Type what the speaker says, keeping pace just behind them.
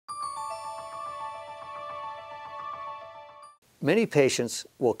Many patients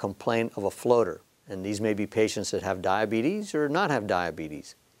will complain of a floater, and these may be patients that have diabetes or not have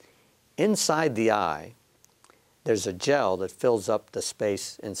diabetes. Inside the eye, there's a gel that fills up the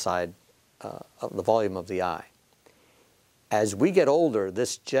space inside of the volume of the eye. As we get older,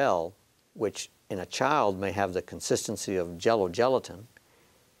 this gel, which in a child may have the consistency of Jell-O gelatin,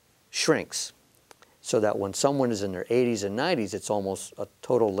 shrinks so that when someone is in their 80s and 90s, it's almost a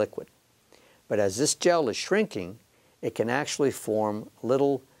total liquid. But as this gel is shrinking, it can actually form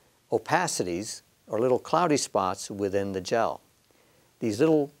little opacities or little cloudy spots within the gel. These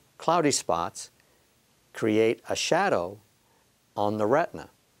little cloudy spots create a shadow on the retina,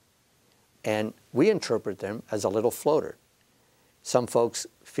 and we interpret them as a little floater. Some folks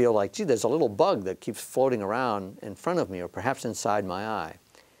feel like, gee, there's a little bug that keeps floating around in front of me or perhaps inside my eye.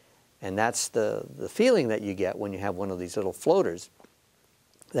 And that's the feeling that you get when you have one of these little floaters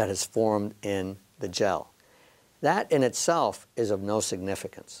that has formed in the gel. That in itself is of no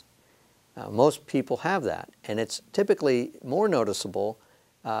significance. Most people have that, and it's typically more noticeable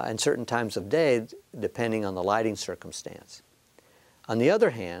in certain times of day depending on the lighting circumstance. On the other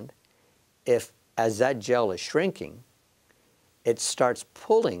hand, if as that gel is shrinking, it starts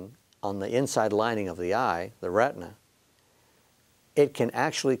pulling on the inside lining of the eye, the retina, it can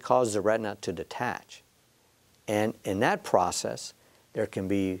actually cause the retina to detach. And in that process, there can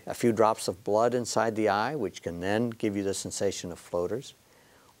be a few drops of blood inside the eye, which can then give you the sensation of floaters.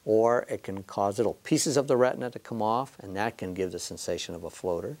 Or it can cause little pieces of the retina to come off, and that can give the sensation of a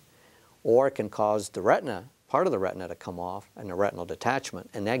floater. Or it can cause the retina, part of the retina, to come off and a retinal detachment,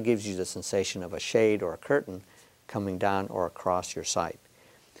 and that gives you the sensation of a shade or a curtain coming down or across your sight.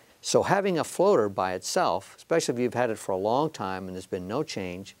 So having a floater by itself, especially if you've had it for a long time and there's been no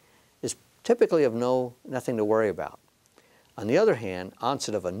change, is typically of nothing to worry about. On the other hand,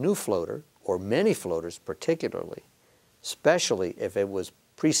 onset of a new floater, or many floaters particularly, especially if it was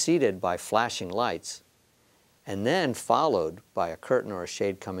preceded by flashing lights and then followed by a curtain or a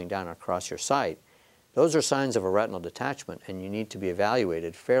shade coming down across your sight, those are signs of a retinal detachment, and you need to be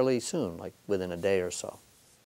evaluated fairly soon, like within a day or so.